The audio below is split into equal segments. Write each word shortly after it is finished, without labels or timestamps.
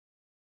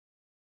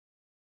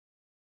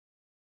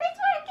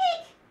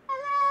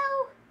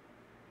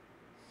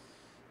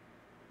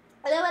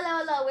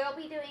Hello,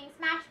 we'll be doing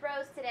Smash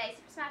Bros today.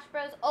 Super Smash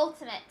Bros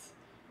Ultimate.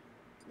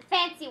 The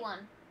fancy one.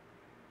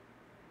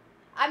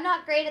 I'm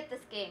not great at this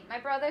game. My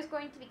brother's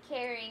going to be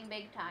carrying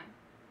big time.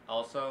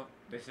 Also,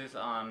 this is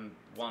on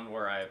one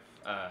where I've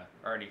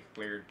already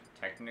cleared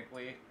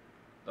technically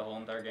the whole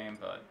entire game,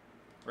 but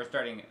we're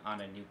starting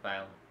on a new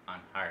file on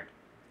hard.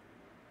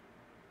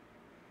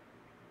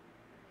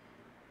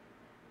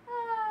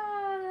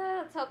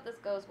 Let's hope this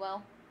goes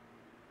well.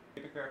 Be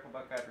careful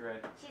about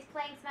copyright. She's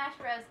playing Smash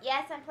Bros.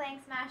 Yes, I'm playing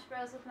Smash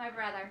Bros with my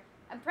brother.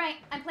 I'm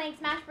playing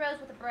Smash Bros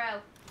with a bro.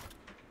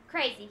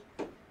 Crazy.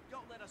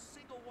 Don't let a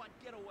single one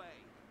get away.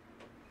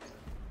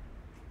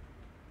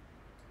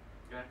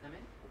 You want to come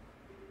in?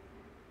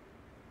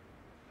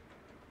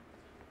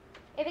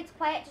 If it's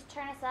quiet, just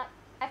turn us up.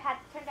 I've had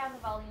to turn down the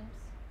volumes.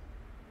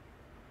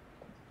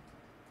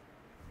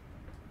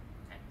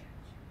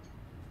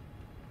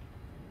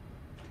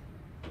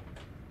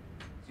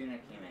 Suna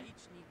came in.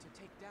 Each need to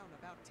take down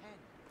about 10.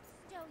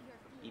 Stow your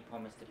feet. He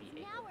promised to be It's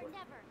able now or to.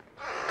 never.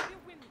 We'll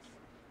win this.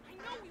 I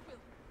know we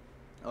will.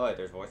 Oh wait,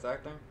 there's voice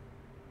acting?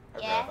 I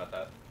Yeah. forgot about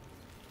that.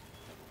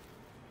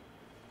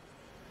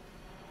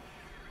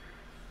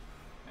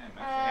 Man,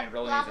 Master Hand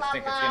really needs to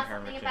stick its skin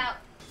something machine. about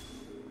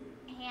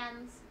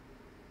hands.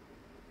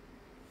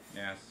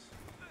 Yes.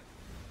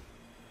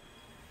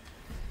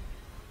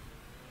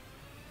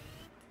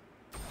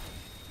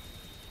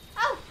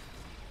 Oh!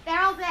 They're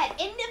all dead.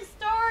 End of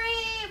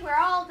story! We're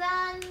all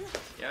done.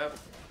 Yep.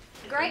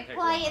 Great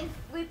playing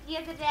with you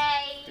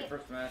today.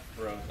 Super Smash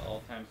Bros.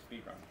 All-time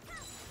speedrun.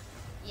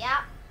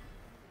 Yep.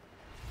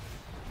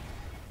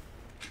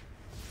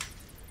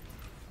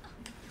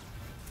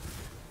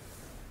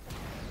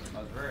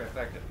 That was very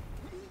effective.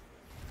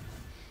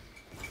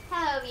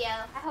 Hello, Yo.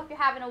 I hope you're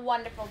having a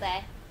wonderful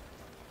day.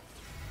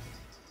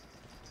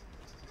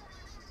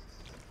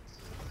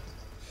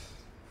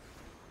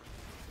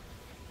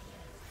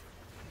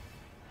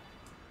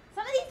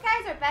 Some of these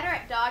guys are better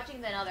at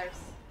dodging than others.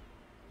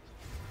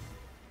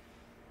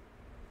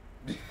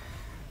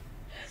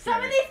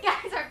 Some of these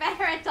guys are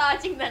better at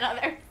dodging than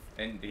others.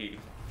 Indeed.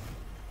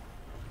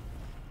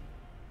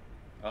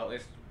 Well, at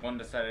least one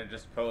decided to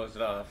just pose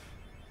it off.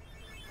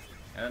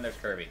 And then there's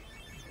Kirby.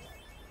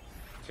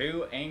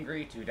 Too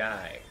angry to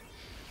die.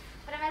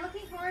 But am I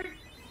looking forward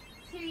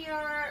to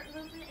your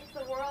movement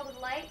into the world of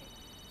light?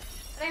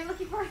 But I'm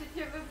looking forward to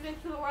your movement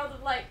into the world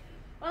of light.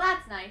 Well,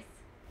 that's nice.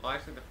 Well,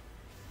 actually, the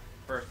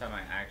first time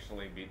I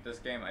actually beat this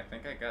game, I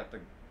think I got the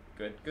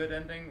good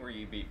ending where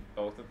you beat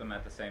both of them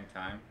at the same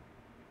time.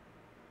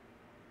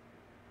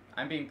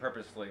 I'm being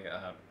purposely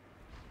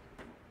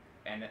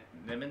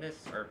anonymous,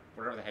 or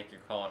whatever the heck you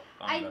call it.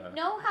 I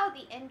know how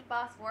the end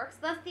boss works.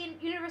 Thus, the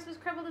universe was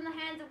crumbled in the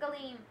hands of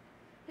Galeem.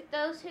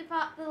 Those who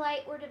fought the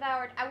light were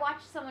devoured. I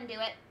watched someone do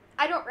it.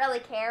 I don't really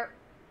care.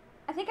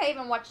 I think I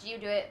even watched you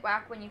do it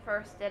back when you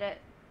first did it.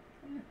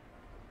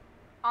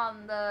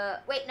 On the...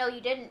 Wait, no, you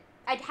didn't.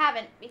 I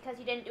haven't, because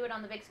you didn't do it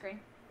on the big screen.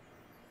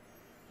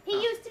 He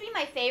used to be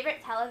my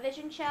favorite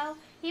television show.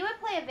 He would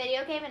play a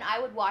video game and I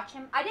would watch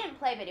him. I didn't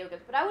play video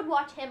games, but I would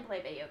watch him play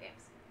video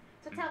games.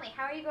 So tell me,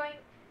 how are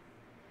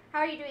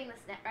you doing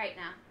this right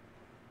now?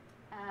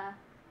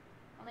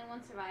 Only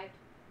one survived.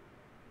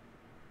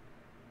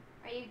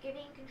 Are you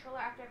giving controller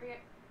after every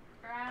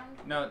round?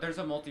 No, there's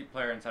a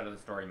multiplayer inside of the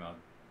story mode.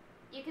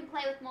 You can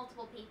play with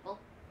multiple people.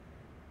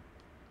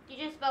 You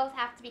just both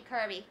have to be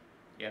Kirby.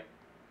 Yep.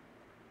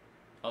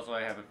 Also,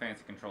 I have a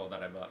fancy controller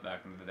that I bought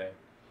back in the day.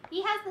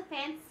 He has the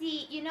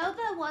fancy, you know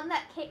the one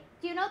that came,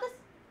 do you know this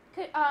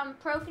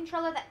pro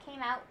controller that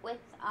came out with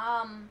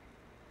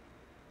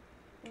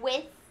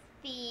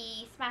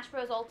the Smash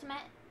Bros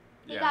Ultimate?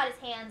 He got his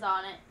hands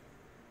on it.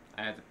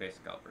 I had to pay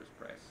scalper's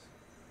price.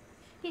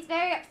 He's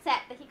very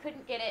upset that he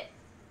couldn't get it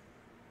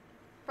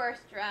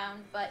first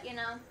round, but you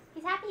know,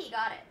 he's happy he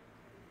got it.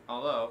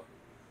 Although,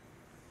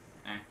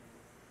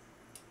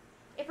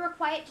 If we're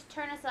quiet, just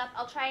turn us up.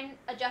 I'll try and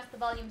adjust the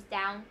volumes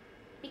down.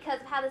 Because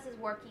of how this is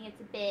working,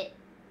 it's a bit...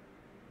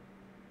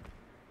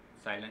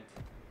 silent.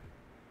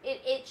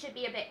 It should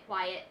be a bit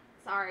quiet.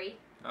 Sorry.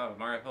 Oh,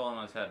 Mario fell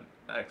on his head.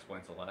 That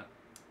explains a lot.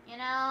 You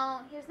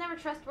know, he was never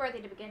trustworthy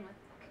to begin with.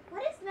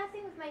 What is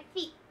messing with my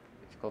feet?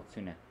 It's called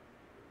Suna.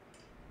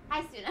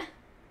 Hi, Suna.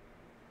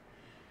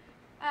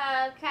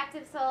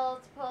 Captive soul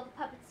to pull the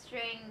puppet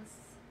strings.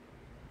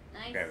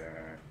 Nice.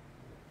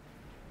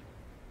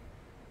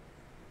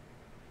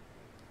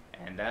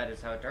 And that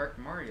is how Dark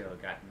Mario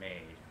got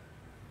made.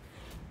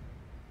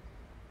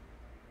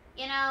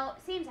 You know,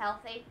 seems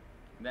healthy.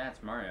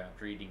 That's Mario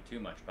after eating too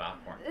much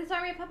popcorn. This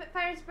army of puppet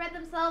fighters spread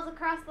themselves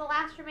across the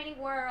last remaining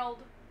world.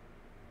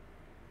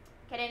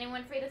 Can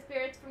anyone free the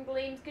spirits from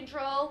Galeem's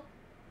control?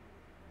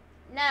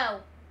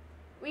 No.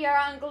 We are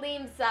on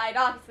Galeem's side,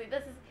 obviously.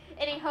 This is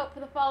any hope for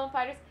the fallen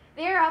fighters.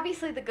 They are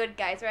obviously the good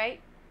guys,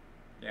 right?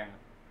 Yeah.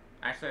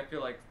 Actually, I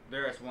feel like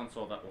there is one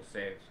soul that will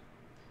save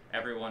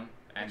everyone,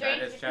 and Drain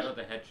that is your Shadow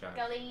feet. the Hedgehog.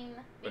 Galeem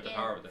With the begins.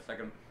 power of the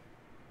second...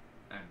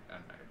 I'm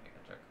not gonna make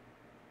that joke.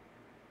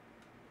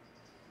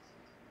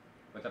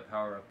 With the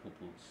power of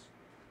poo-poos.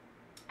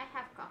 I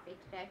have coffee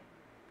today.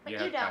 But You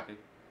you have don't. coffee?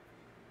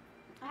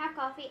 I have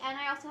coffee, and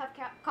I also have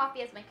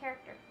coffee as my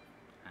character.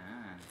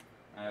 Ah,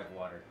 I have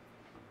water.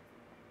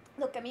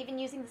 Look, I'm even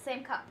using the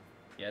same cup.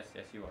 Yes,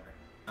 yes, you are.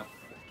 Oh.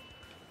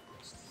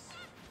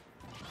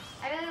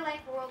 I really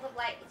like World of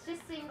Light. It's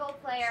just single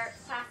player,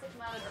 classic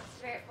mode, or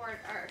straightforward,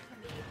 or it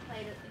can be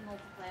played in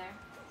multiplayer.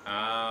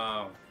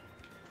 Oh.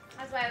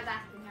 That's why I was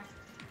asking her.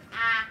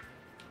 Ah.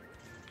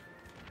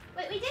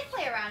 Wait, we did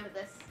play around with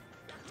this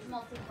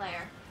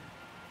multiplayer.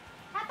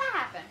 How'd that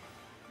happen?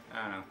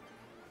 I don't know.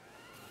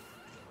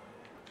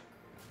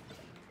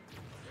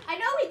 I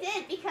know we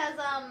did because,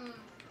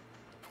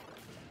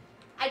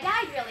 I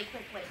died really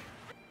quickly.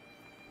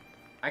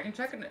 I can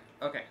check it.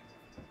 Okay.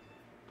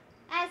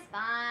 That's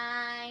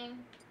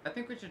fine. I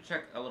think we should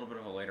check a little bit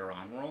of a later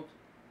on world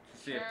to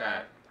see if Sure.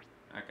 that.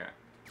 Okay.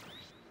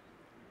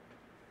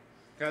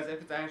 Because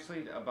if it's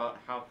actually about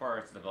how far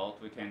it's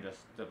developed, we can just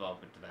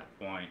develop it to that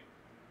point.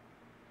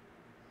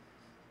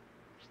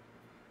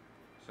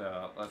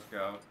 So let's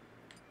go.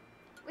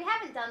 We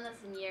haven't done this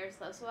in years,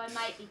 though, so I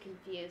might be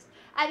confused.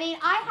 I mean,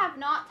 I have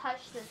not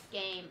touched this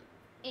game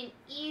in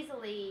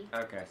easily...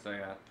 Okay, so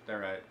yeah, they're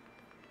right.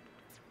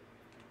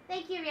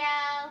 Thank you,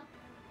 Riel.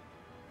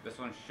 This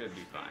one should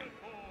be fine.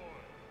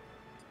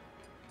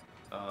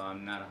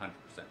 I'm not 100%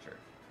 sure.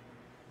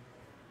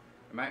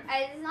 It might.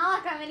 It's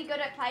not like I'm any good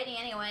at fighting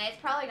anyway.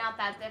 It's probably not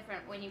that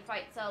different when you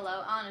fight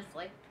solo,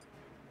 honestly.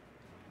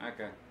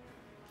 Okay.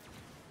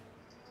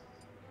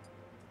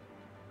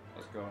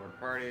 Let's go over to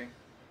party.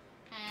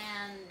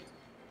 And...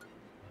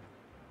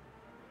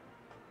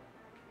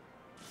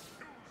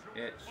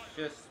 It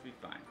should just be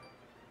fine.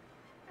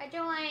 I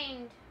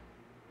joined...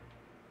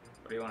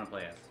 What do you want to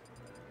play as?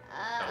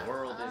 The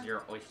world is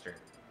your oyster.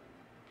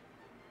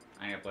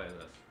 I'm gonna play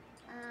this.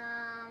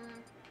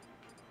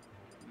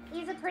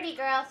 He's a pretty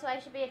girl, so I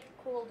should be a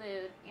cool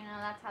dude. You know,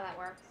 that's how that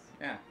works.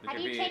 Yeah. How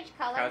do you be change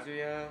color?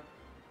 Kazuya.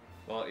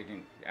 Well, you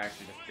can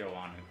actually just go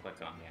on and click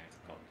on the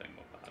actual color thing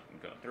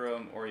and go through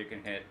them, or you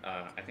can hit,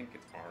 I think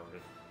it's R.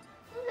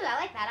 Ooh, I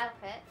like that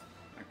outfit.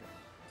 Okay.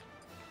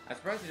 I'm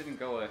surprised you didn't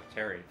go with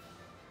Terry.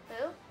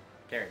 Who?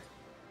 Terry.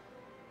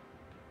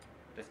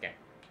 This guy.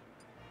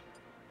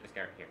 This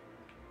guy right here.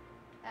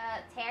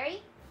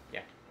 Terry?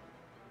 Yeah.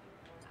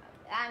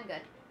 I'm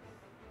good.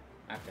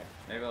 Okay.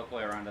 Maybe I'll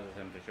play around as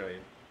him to show you.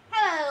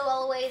 Hello,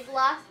 always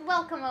lost.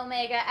 Welcome,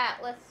 Omega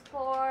Atlas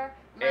 4.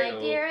 My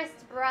Hello.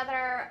 dearest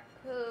brother,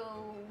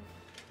 who...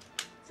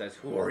 Says,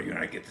 who are you? And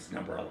I get this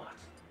number a lot.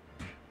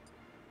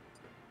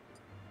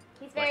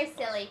 He's very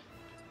Question. silly.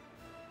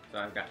 So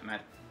I've got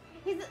Matt.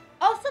 He's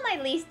also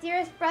my least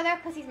dearest brother,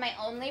 because he's my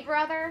only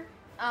brother.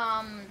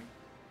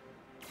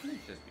 Should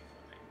just be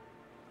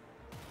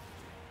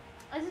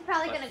fine. This is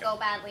probably Let's gonna go. go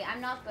badly. I'm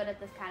not good at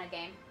this kind of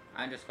game.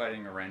 I'm just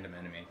fighting a random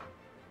enemy.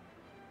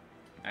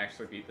 I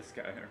actually beat this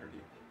guy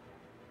already.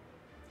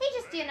 He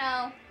just, you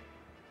know...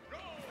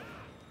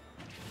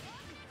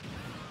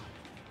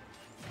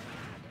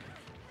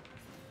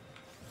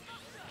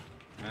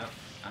 Nope.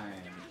 I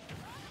am.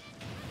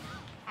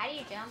 How do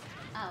you jump?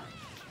 Oh.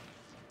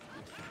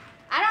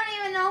 I don't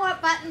even know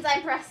what buttons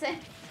I'm pressing.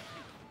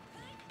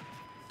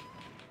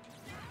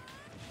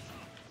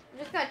 I'm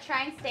just gonna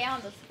try and stay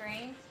on the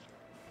screen.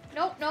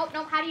 Nope, nope,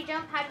 nope. How do you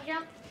jump? How do you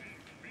jump?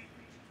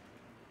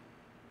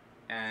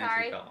 And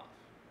Sorry. she fell off.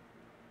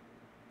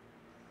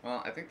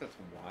 Well, I think that's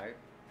why.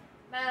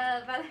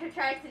 Brother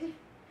tried to do...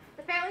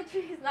 The family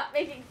tree is not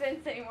making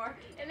sense anymore.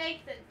 It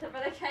makes sense. The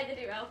brother tried to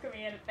do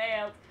alchemy and it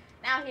failed.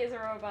 Now he is a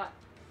robot.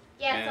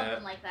 Yeah, And,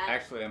 something like that.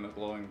 Actually, I'm a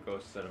glowing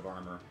ghost set of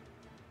armor.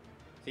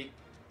 See?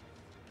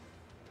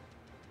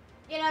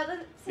 You know,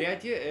 The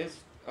idea is...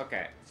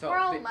 Okay, so... we're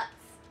all the, mutts.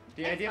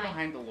 the It's idea fine.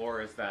 behind the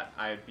lore is that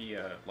I'd be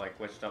a, like,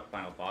 glitched up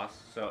final boss,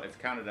 so it's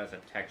counted as a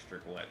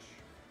texture glitch.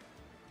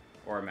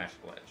 Or a mesh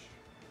glitch.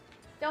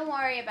 Don't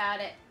worry about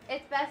it.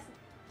 It's best...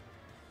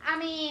 I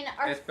mean...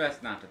 It's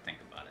best not to think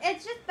about it.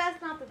 It's just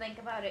best not to think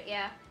about it,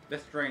 yeah.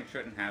 This drain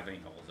shouldn't have any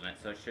holes in it,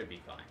 so it should be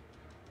fine.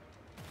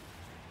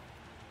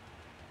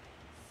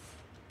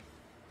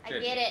 I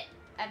Should get be. it.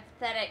 I'm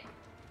pathetic.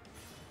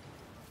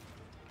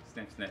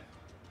 Sniff, sniff.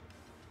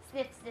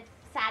 Sniff, sniff.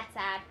 Sad,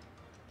 sad.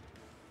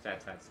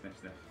 Sad, sad, sniff,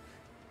 sniff.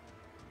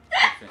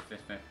 Sniff,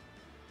 sniff, sniff.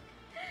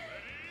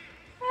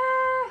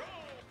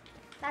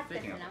 That's good to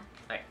Speaking of... know.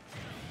 Hey.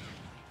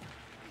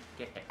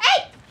 Get hit.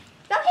 Hey!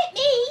 Don't hit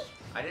me!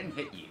 I didn't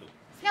hit you.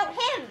 No,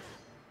 him!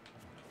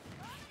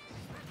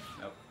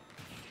 Nope.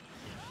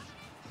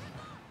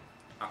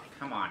 Oh,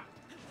 come on.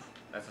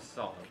 That's a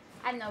solid.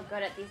 I'm no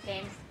good at these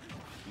games.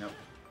 Nope.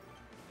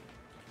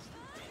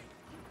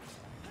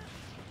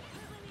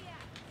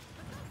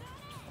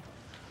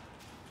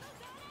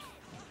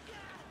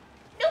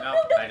 Nope, Nope,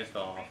 nope, nope. I just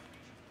fell off.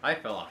 I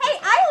fell off. Hey,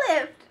 I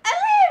lived! I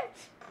lived!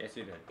 Yes,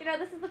 you did. You know,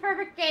 this is the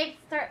perfect game to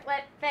start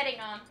betting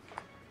on.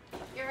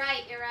 You're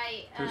right, you're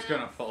right. Who's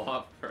gonna fall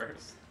off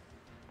first?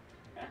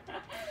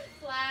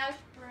 Slash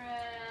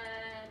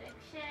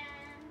prediction.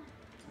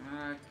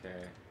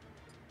 Okay.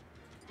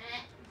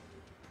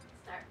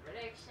 Start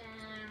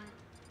prediction.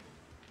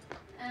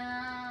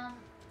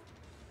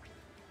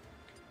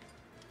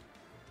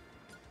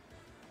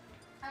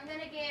 I'm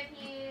gonna give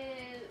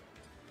you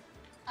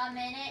a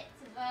minute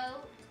to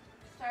vote.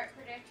 Start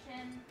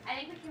prediction. I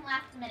think we can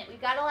last a minute.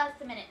 We've got to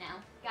last a minute now.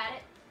 Got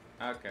it?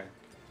 Okay.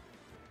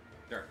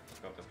 Sure. Let's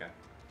go with this guy.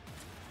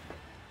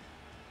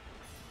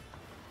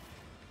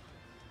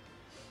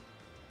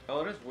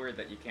 Oh, it is weird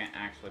that you can't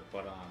actually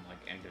put on like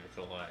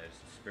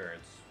individualized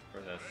spirits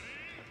for this.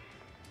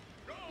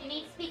 You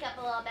need to speak up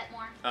a little bit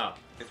more. Oh,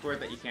 it's weird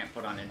that you can't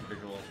put on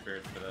individual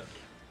spirits for this.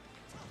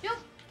 Nope.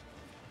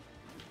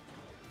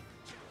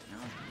 No.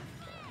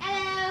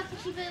 Hello,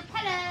 Fishy Boop.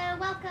 Hello,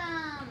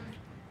 welcome.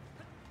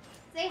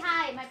 Say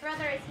hi. My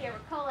brother is here.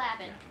 We're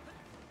collabing.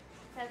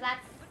 Cause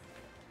that's.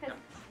 Cause.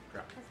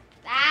 Crap.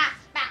 Ah!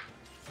 Bah.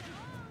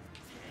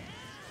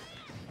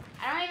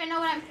 I don't even know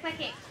what I'm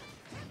clicking.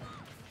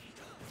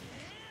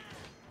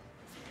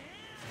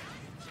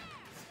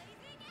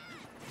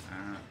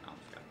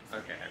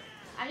 Okay.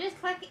 I'm just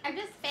clicking. I'm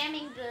just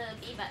spamming the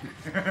B button.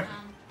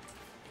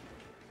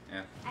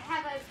 Yeah. I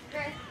have a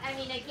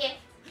gift.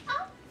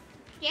 Oh,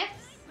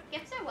 gifts.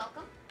 Gifts are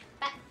welcome.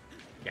 But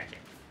Gotcha.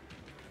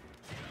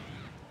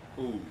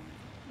 Ooh. you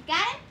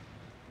got it?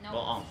 No.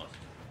 Well, almost.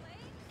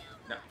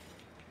 No.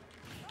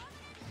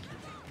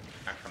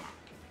 Ah, come on.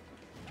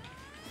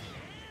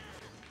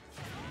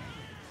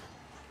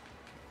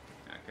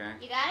 Okay.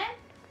 You got it?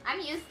 I'm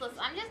useless.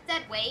 I'm just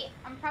dead weight.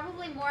 I'm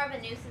probably more of a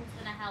nuisance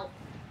than a help.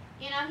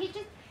 You know,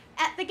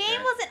 the game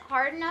Okay. wasn't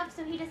hard enough,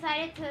 so he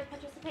decided to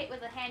participate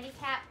with a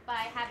handicap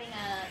by having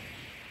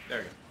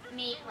There you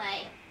me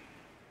play.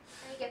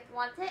 Any gift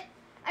wants it?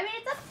 I mean,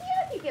 it's up to you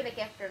if you give a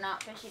gift or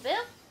not, Fishy Boo.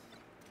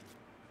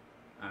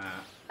 go.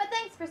 But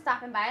thanks for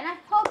stopping by, and I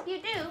hope you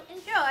do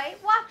enjoy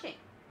watching.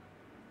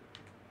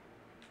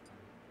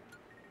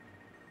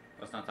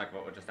 Let's not talk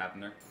about what just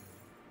happened there.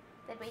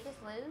 Did we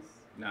just lose?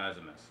 No, that was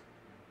a miss.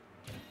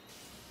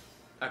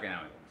 Okay,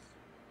 now we lost.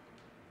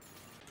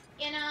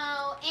 You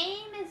know,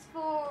 aim is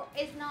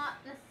not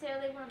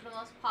necessarily one of the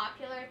most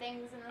popular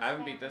things in this I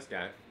haven't game. beat this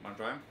guy. Wanna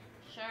try him?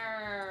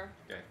 Sure.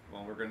 Okay,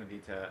 well, we're gonna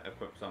need to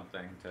equip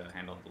something to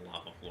handle the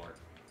lava floor.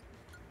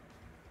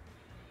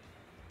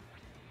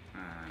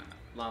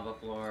 Lava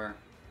floor.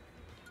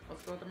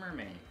 Let's go with the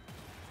mermaid.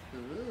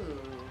 Ooh.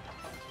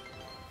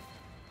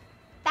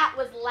 That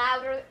was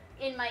louder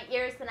in my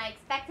ears than I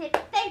expected.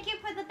 Thank you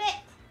for the bit,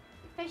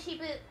 Fishy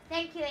Boot.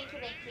 Thank you, thank you,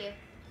 thank you.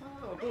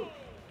 Oh, boop.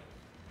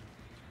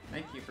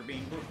 Thank you for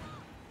being boop.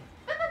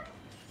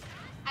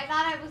 I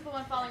thought I was the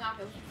one falling off.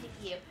 It was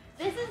the CPU.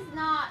 This is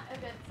not a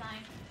good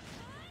sign.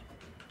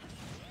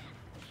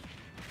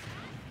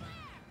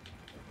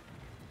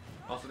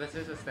 Also, this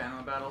is a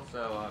stamina battle,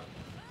 so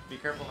be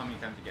careful how many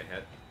times you get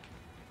hit.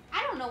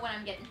 I don't know when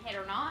I'm getting hit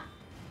or not.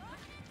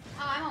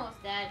 Oh, I'm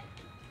almost dead.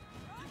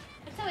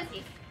 But so is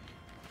he.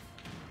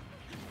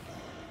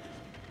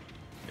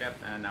 Yep,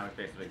 and now we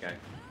face the big guy.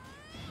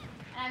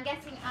 And I'm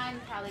guessing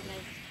I'm probably gonna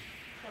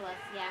kill us,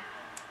 yeah.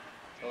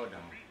 Oh no.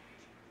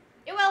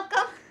 You're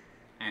welcome!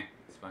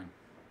 It's fine.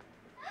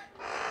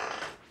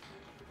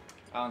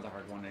 That one's a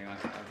hard one anyway.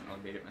 I haven't really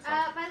beat it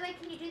myself. By the way,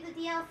 can you do the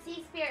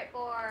DLC spirit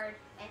board?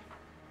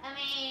 I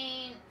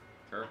mean,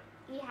 Sure.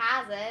 he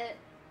has it.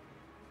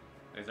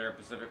 Is there a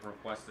specific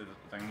requested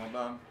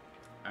thingamabob?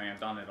 I mean, I've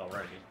done it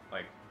already.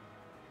 Like,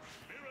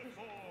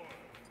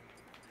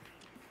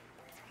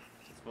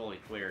 it's fully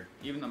cleared.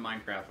 Even the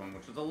Minecraft one,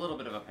 which was a little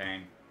bit of a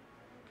pain.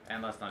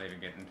 And let's not even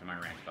get into my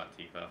rant about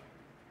Tifa.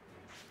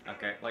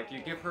 Okay, like, you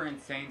give her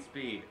insane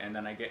speed, and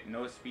then I get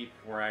no speed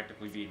before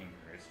actively beating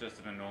her. It's just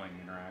an annoying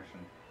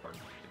interaction.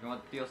 If you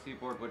want the DLC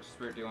board, which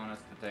spirit do you want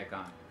us to take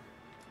on?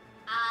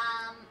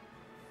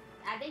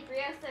 I think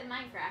Rio said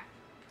Minecraft.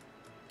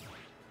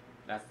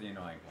 That's the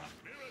annoying one.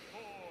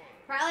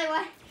 Probably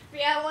why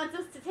Rio wants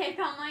us to take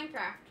on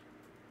Minecraft.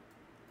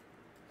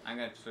 I'm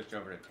gonna switch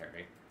over to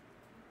Terry.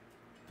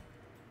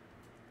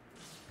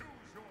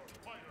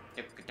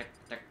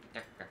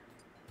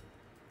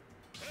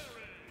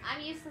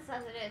 I'm useless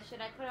as it is.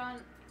 Should I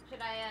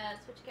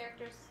switch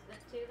characters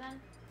too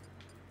then?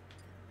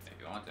 If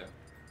you want to.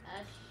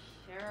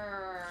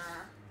 Sure.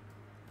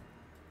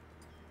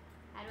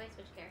 How do I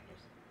switch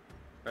characters?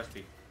 Press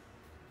B.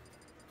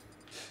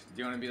 Do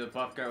you want to be the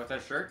buff guy with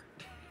that shirt?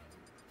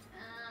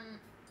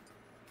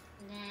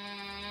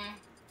 Nah.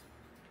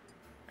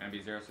 Gonna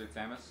be Zero Suit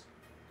Samus?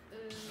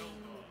 Ooh.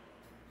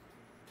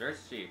 There's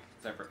Sheik,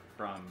 separate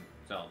from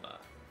Zelda.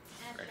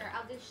 Sure,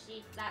 I'll do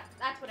Sheik.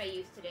 That's what I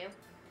used to do.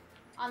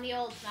 On the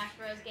old Smash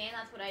Bros. Game,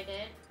 that's what I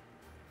did.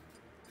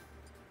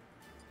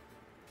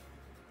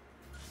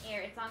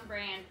 Here, it's on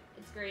brand.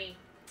 It's green.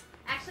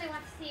 Actually, I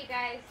want to see you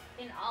guys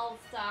in All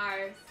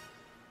Stars.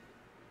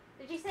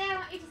 Did you say I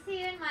want you to see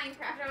you in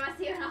Minecraft, or I want to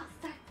see you in All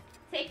Stars?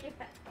 Take your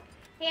bet.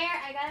 Here,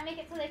 I gotta make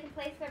it so they can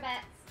place their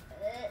bets.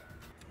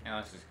 Yeah,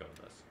 let's just go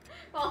with this.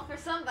 Well, for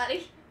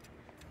somebody.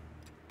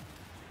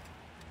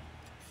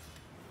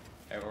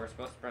 Hey, we're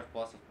supposed to press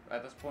plus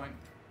at this point?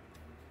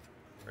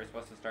 We're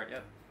supposed to start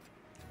yet?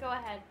 Go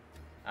ahead.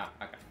 Ah,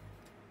 okay.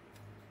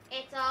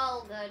 It's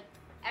all good.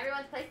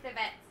 Everyone's placed their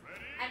bets.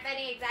 I'm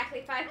betting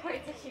exactly 5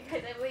 points if you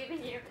guys. I believe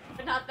in you,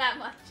 but not that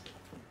much.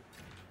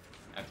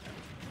 Okay.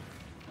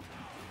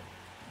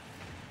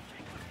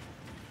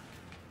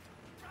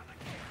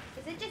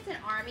 it just an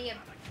army of...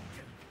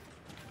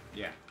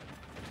 Yeah.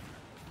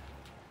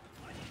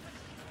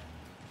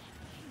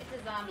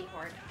 It's a zombie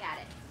horde. Got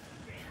it.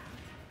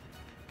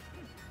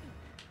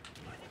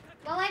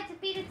 Well, I've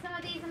defeated some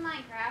of these in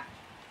Minecraft.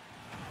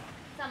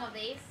 Some of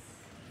these.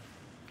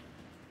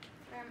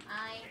 Where am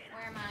I?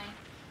 Where am I?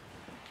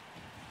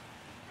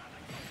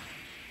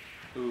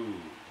 Ooh.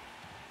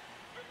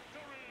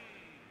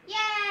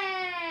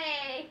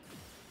 Yay!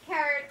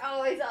 Carrot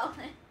always all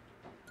in.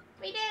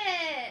 We did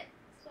it!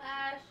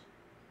 Slash.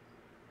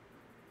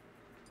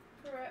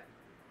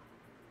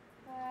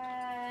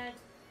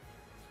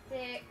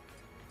 Stick.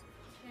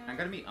 I'm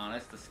gonna be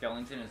honest, the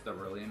skeleton is the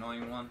really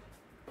annoying one.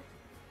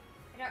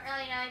 I don't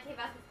really know anything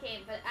about this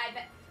game, but I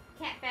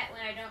can't bet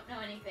when I don't know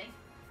anything.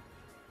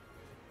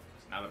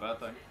 It's not a bad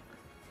thing.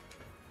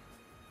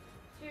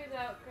 Choose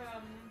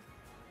outcome.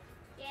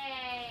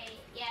 Yay!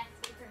 Yes,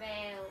 we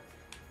prevailed.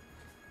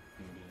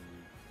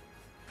 Indeed.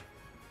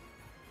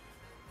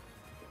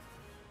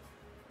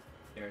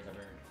 There's a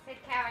bird. Said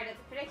coward at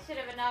the prediction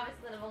of a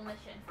novice level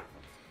mission.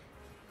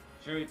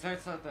 Should we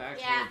test out the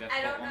actual Yeah, difficult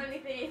I don't know one?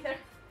 anything either.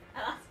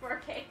 I lost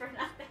 4K for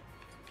nothing.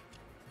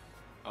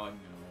 Oh no.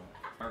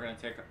 We're gonna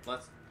take.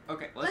 Let's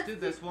do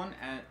this one,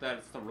 and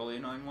that's the really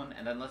annoying one,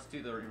 and then let's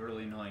do the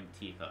really annoying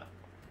Tifa.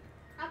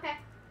 Okay.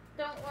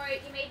 Don't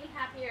worry, you made me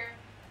happier.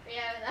 But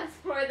yeah, that's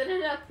more than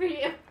enough for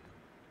you.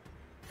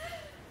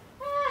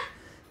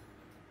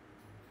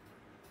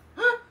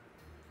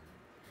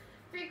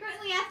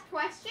 Frequently asked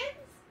questions?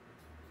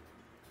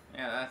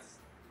 Yeah,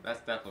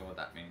 that's definitely what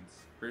that means.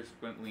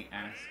 Frequently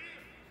asked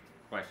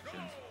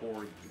questions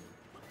for you.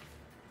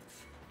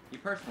 You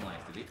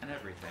personalized it and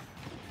everything.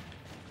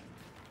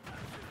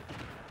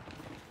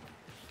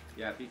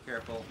 Yeah, be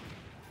careful.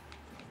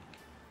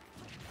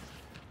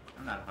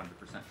 I'm not 100%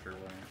 sure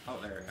where I am. Oh,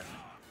 there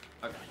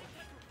I am. Okay.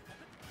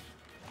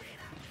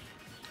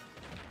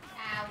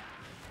 Ow.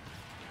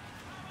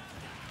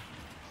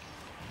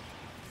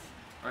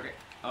 Okay.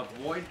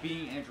 Avoid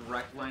being in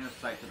direct line of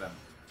sight to them.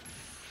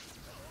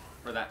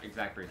 For that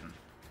exact reason.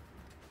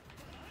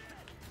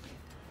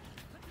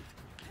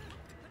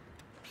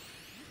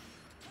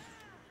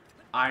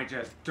 I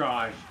just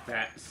dodged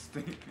that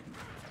stinking.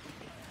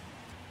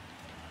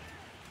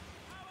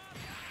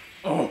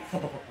 Oh!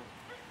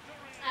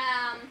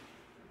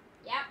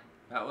 Yep.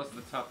 That was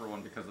the tougher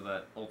one because of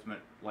that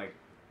ultimate, like,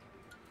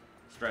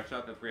 stretch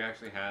up. If we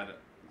actually had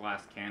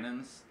glass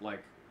cannons,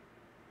 like,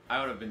 I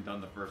would have been done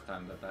the first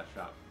time that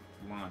shot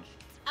launched.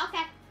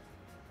 Okay.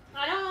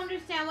 I don't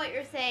understand what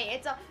you're saying.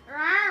 It's a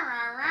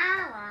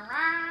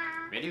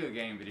Video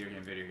game, video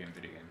game, video game,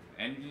 video game.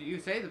 And you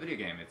say the video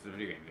game, it's a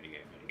video game, video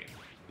game, video game.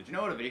 But you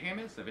know what a video game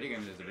is? A video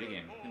game is a video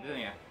game.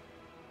 Yeah.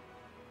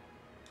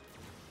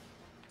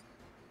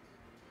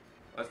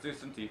 Let's do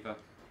some Tifa.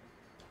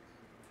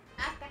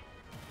 Okay.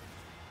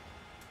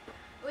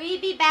 We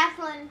be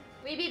battling.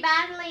 Wait,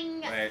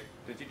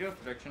 did you do a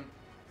prediction?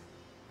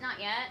 Not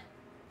yet.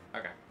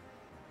 Okay.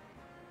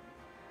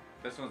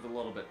 This one's a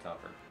little bit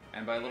tougher.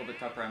 And by a little bit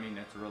tougher, I mean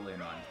it's really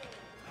annoying.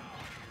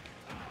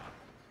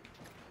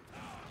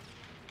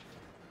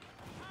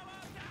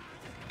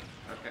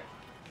 Okay.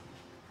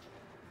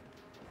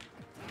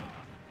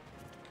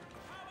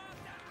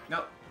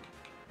 Nope.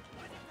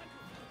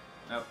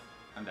 Nope.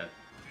 I'm dead.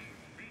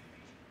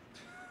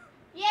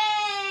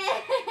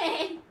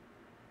 Yay!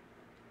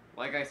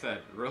 Like I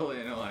said,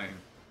 really annoying.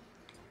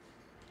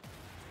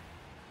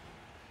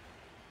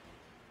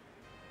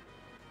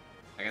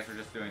 I guess we're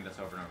just doing this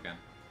over and over again.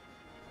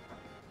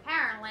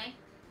 Apparently.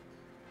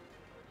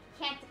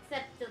 Can't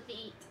accept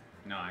defeat.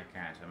 No, I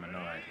can't. I'm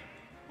annoyed.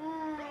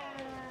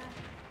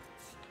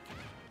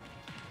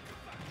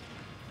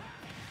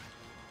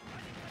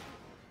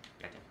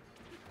 Gotcha.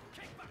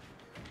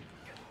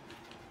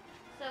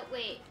 So,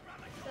 wait.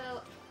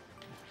 So...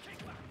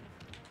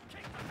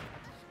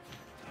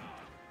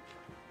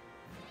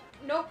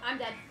 Nope, I'm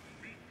dead.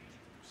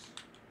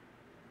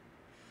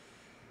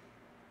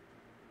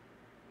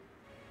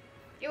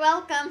 You're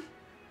welcome.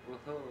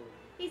 Woohoo.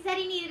 He said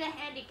he needed a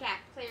handicap,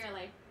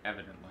 clearly.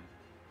 Evidently.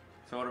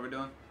 So what are we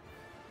doing?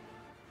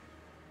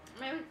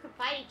 Maybe we could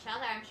fight each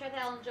other. I'm sure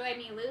they'll enjoy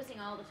me losing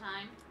all the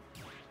time.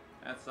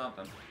 That's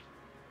something.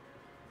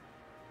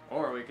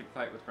 Or we could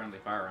fight with friendly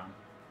fire round.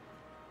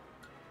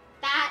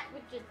 That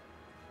would just...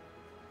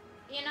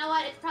 You know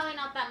what? It's probably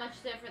not that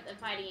much different than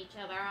fighting each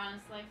other,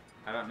 honestly.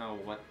 I don't know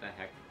what the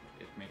heck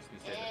it makes me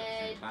say that at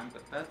the same time,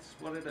 but that's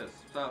what it is.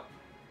 So,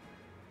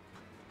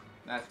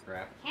 that's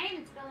crap. Can't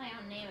even spell my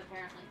own name,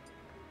 apparently.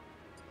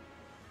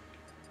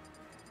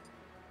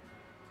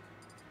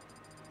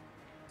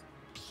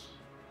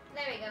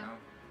 There we go. No.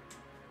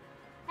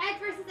 Head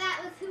versus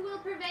Atlas, who will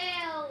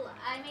prevail?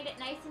 I made it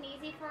nice and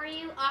easy for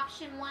you.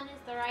 Option 1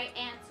 is the right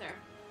answer.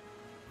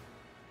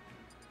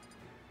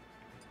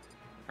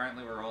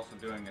 Apparently we're also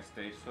doing a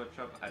stage switch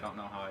up. I don't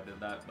know how I did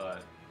that,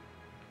 but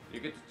you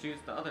get to choose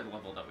the other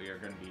level that we are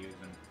going to be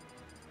using.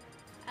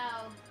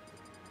 Oh.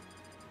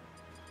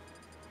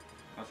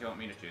 Unless you want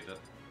me to choose it.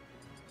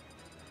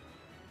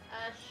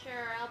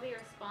 Sure, I'll be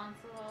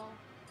responsible.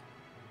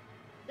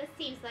 This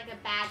seems like a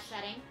bad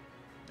setting.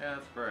 Yeah,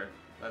 that's bird.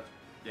 That's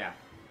yeah.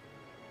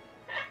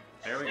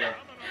 There we go.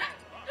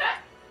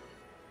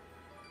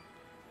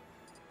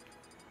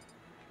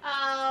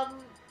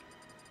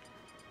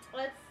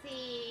 Let's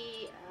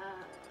see.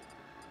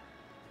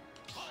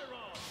 Hold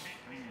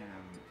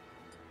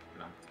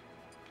on.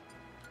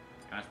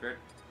 Can I spirit?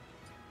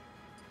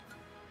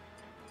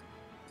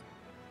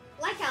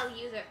 Like I'll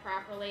use it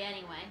properly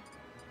anyway.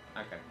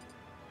 Okay.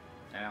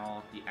 And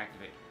I'll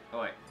deactivate.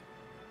 Oh wait.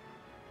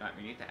 No,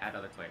 we need to add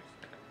other players.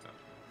 Okay, so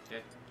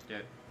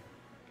get.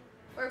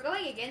 We're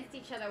going against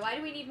each other. Why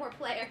do we need more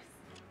players?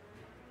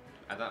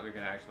 I thought we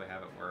could actually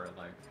have it where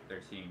like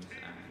they're teams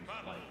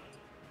and like.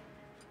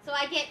 So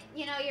I get,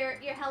 you know,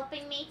 you're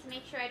helping me to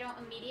make sure I don't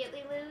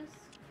immediately lose.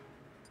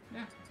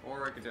 Yeah.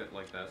 Or we could do it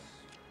like this.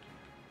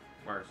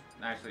 Where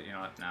actually, you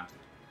know what? Nah.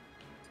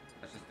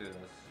 Let's just do this.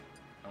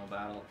 No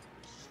battle.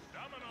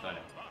 So,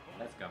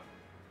 let's go.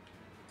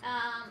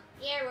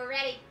 Yeah, we're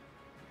ready.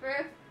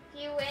 If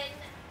you win,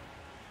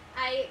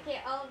 I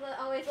get all the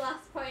always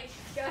lost points.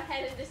 Go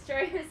ahead and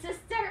destroy your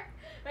sister.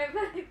 My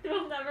book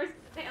will never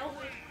fail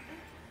me.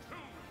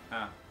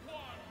 Huh.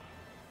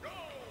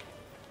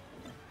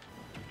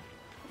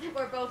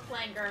 We're both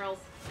playing girls.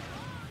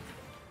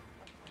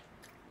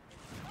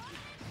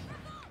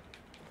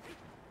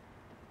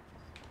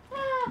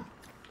 Ah.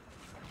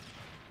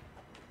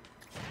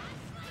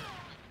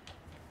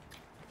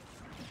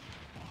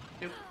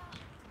 Yep.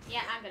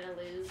 Yeah, I'm gonna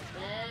lose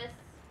this.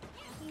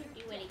 How do you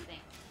do anything?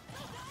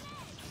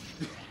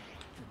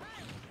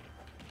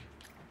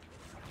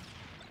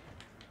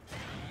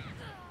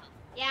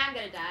 Yeah, I'm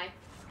gonna die.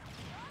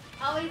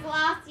 Always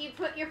lost, you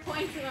put your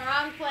points in the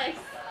wrong place.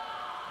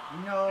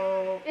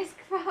 No. Just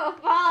fall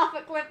off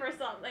a cliff or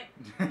something.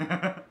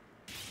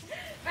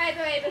 By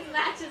the way, this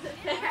match isn't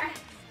fair.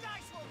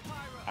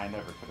 I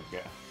never could have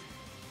guessed.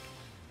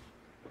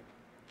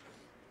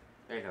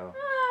 There you go.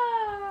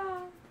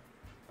 Oh.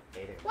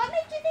 What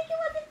made you think it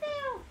wasn't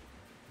fail?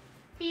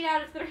 Beat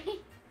out of 3.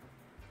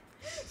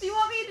 Do you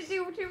want me to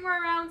do 2 more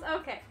rounds?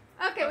 Okay.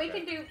 Okay, we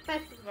can do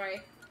best of 3.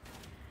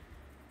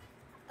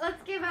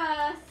 Let's give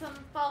some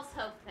false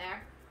hope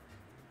there.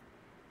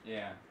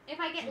 Yeah. If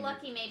I get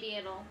lucky, maybe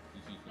it'll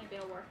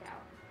work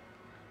out.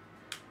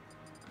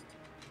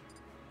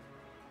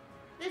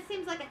 This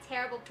seems like a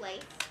terrible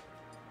place.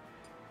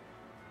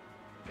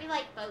 We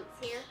like boats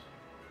here.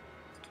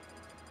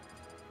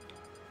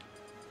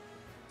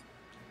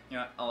 You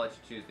know what? I'll let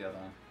you choose the other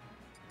one.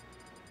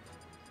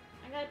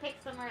 I'm gonna pick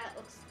somewhere that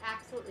looks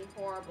absolutely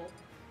horrible.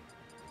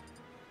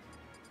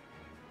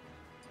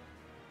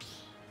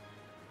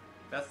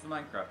 That's the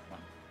Minecraft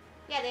one.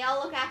 Yeah, they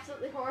all look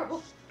absolutely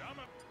horrible.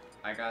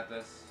 I got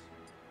this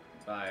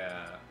by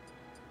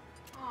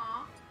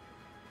Aww.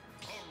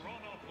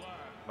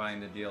 buying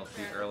the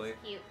DLC early,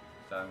 Cute.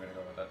 so I'm gonna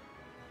go with it.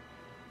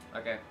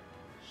 Okay,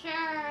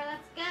 Sure,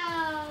 let's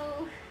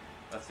go.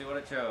 let's see what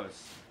it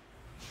chose.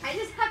 I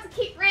just have to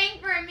keep praying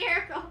for a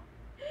miracle.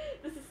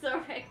 This is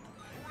so rigged.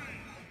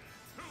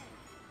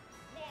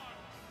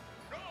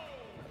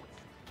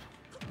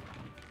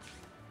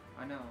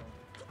 I know.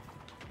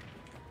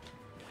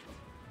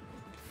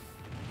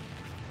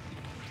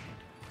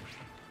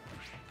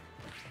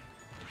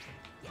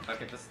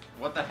 Okay, this.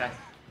 What the heck?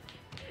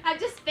 I'm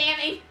just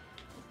spamming.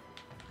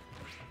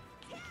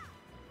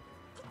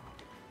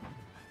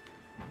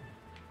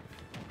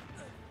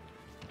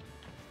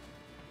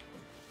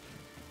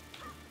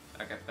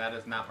 Okay, that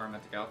is not where I'm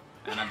meant to go,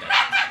 and I'm dead.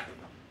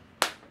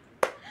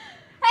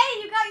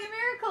 Hey, you got your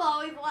miracle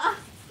always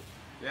lost.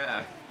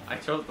 Yeah, I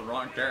chose the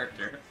wrong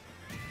character.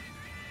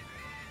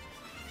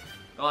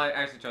 Well, I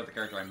actually chose the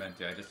character I meant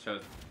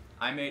to.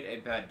 I made a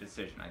bad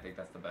decision. I think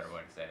that's the better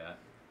way to say that.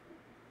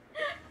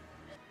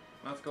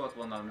 Let's go with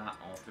one that I'm not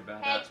all too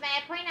bad Hey, at. may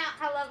I point out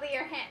how lovely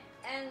your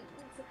hands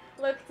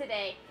look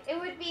today? It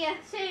would be a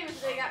shame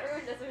if they got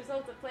ruined as a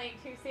result of playing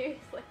too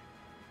seriously.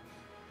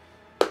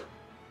 I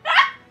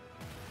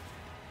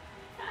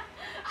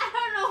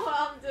don't know what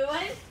I'm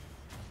doing.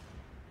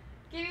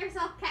 Give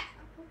yourself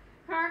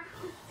car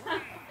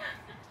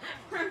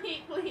for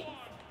me, please.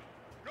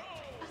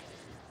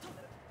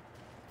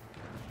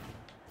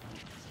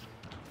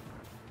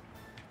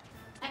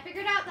 I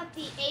figured out that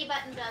the A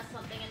button does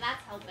something, and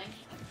that's helping.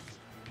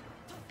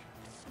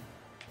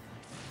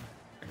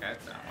 Okay,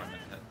 that's not what I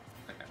meant to.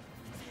 Okay.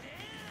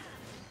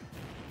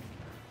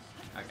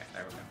 Okay,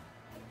 there we go.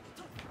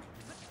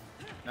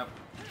 Nope.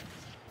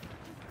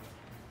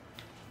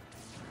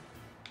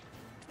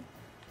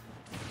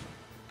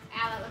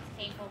 Ow, that looks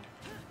painful.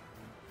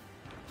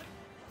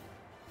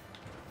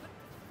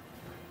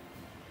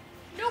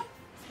 Nope.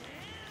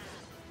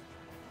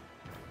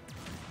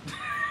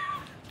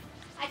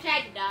 I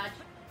tried to dodge.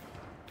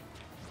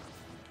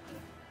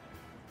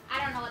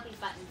 I don't know what these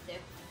buttons do.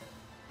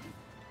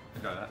 I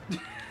got that.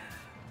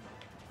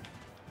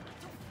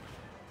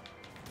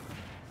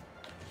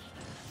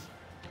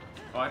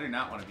 Oh, I do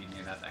not want to be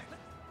near that thing.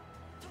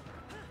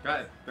 Go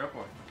ahead, go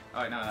for it.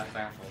 Oh, no, that's the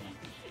actual one.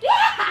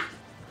 Yeah!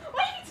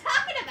 What are you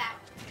talking about?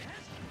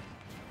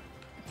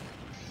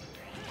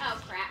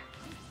 Oh, crap.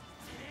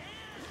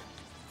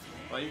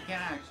 Well, you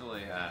can't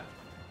actually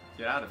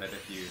get out of it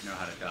if you know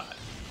how to dodge.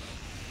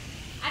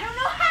 I don't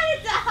know how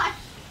to dodge!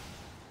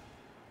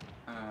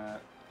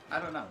 I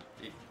don't know.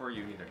 For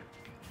you either.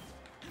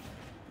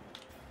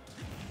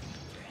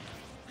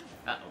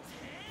 Uh-oh.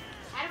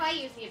 How do I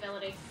use the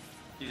ability?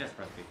 You just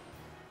press B.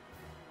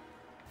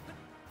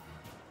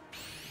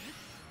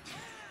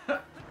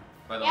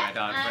 By the way, I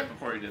dodged right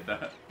before you did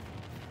that.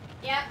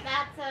 Yep,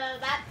 that's the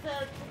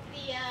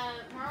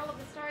moral of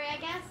the story, I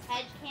guess.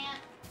 Hedge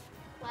can't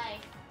play.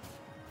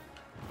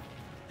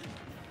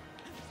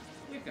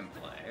 You can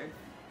play.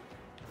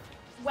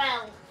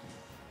 Well.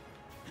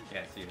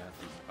 Yeah, see, that's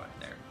the part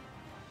there.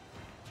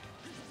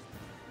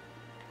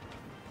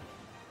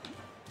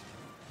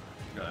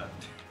 Go ahead.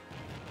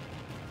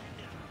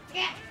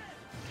 Yeah.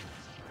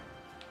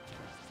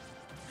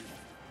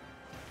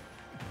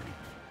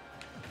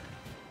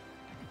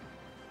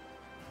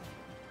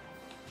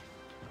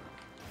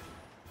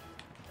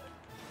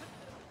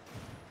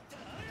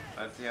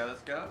 Let's see how this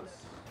goes.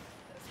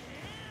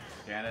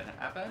 Can it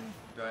happen?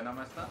 Do I know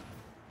my stuff?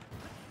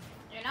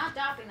 You're not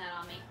dropping that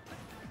on me.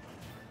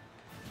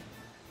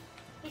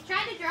 He's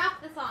trying to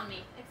drop this on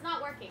me. It's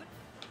not working.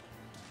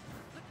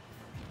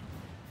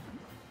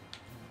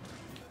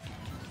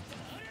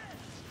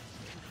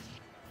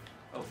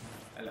 Oh,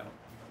 hello.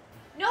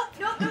 Nope,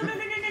 nope, no, no, no, no,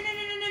 no, no,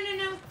 no, no, no,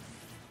 no.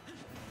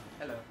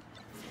 Hello.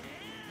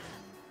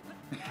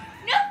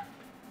 Nope!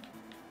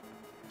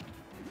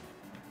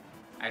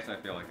 Actually,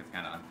 I feel like it's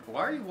kind of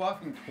Why are you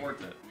walking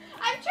towards it?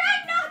 I'm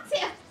trying not to!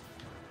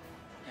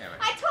 Anyway.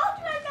 I told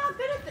you I'm not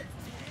good at this.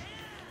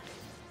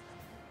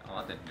 Oh,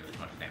 that didn't do as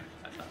much damage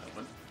as I thought it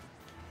would.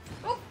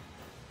 Oh.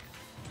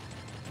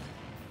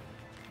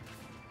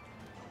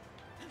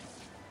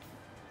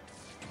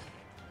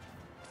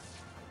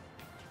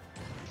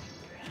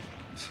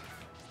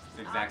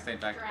 The exact same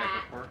back to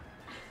back before.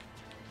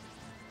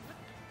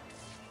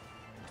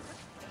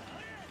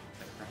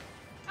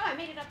 Oh, I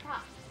made it up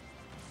top.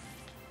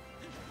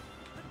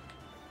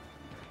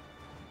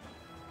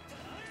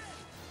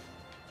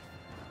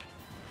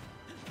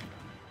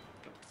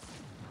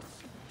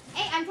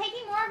 Hey, I'm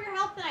taking more of your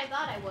health than I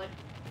thought I would.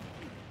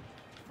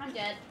 I'm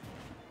dead.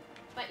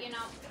 But you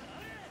know.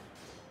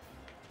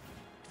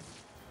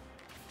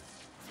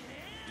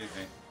 Excuse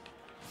me.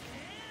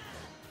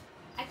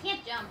 I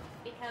can't jump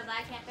because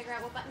I can't figure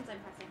out what buttons I'm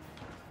pressing.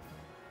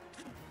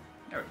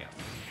 There we go.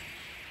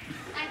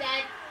 I'm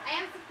dead. I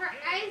am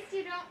surprised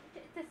you don't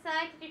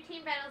decide to do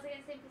team battles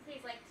against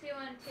NPCs like 2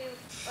 on 2,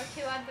 or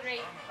 2 on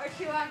 3, or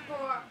 2 on 4,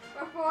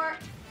 or 4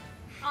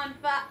 on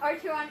 5, or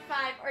 2 on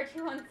 5, or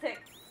 2 on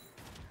 6.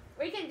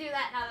 We can do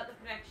that now that the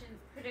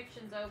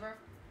prediction's over.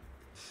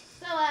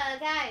 So,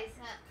 guys,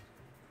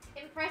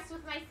 impressed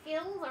with my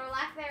skills or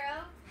lack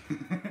thereof?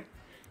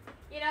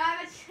 You know,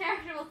 I'm a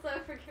charitable soul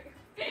for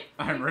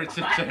I'm rich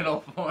in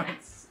channel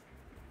points.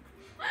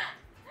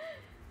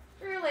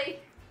 Truly.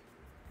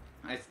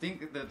 I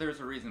think that there's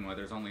a reason why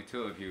there's only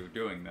 2 of you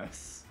doing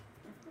this.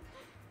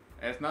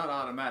 It's not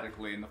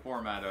automatically in the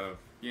format of,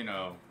 you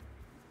know...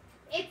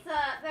 It's,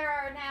 there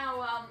are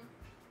now,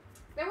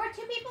 there were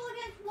 2 people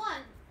against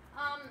 1.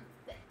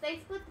 They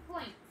split the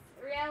points.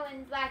 Rio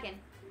and Wagon.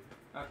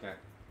 Okay.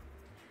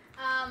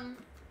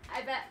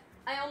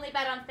 I only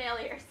bet on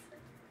failures.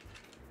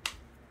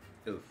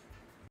 Oof.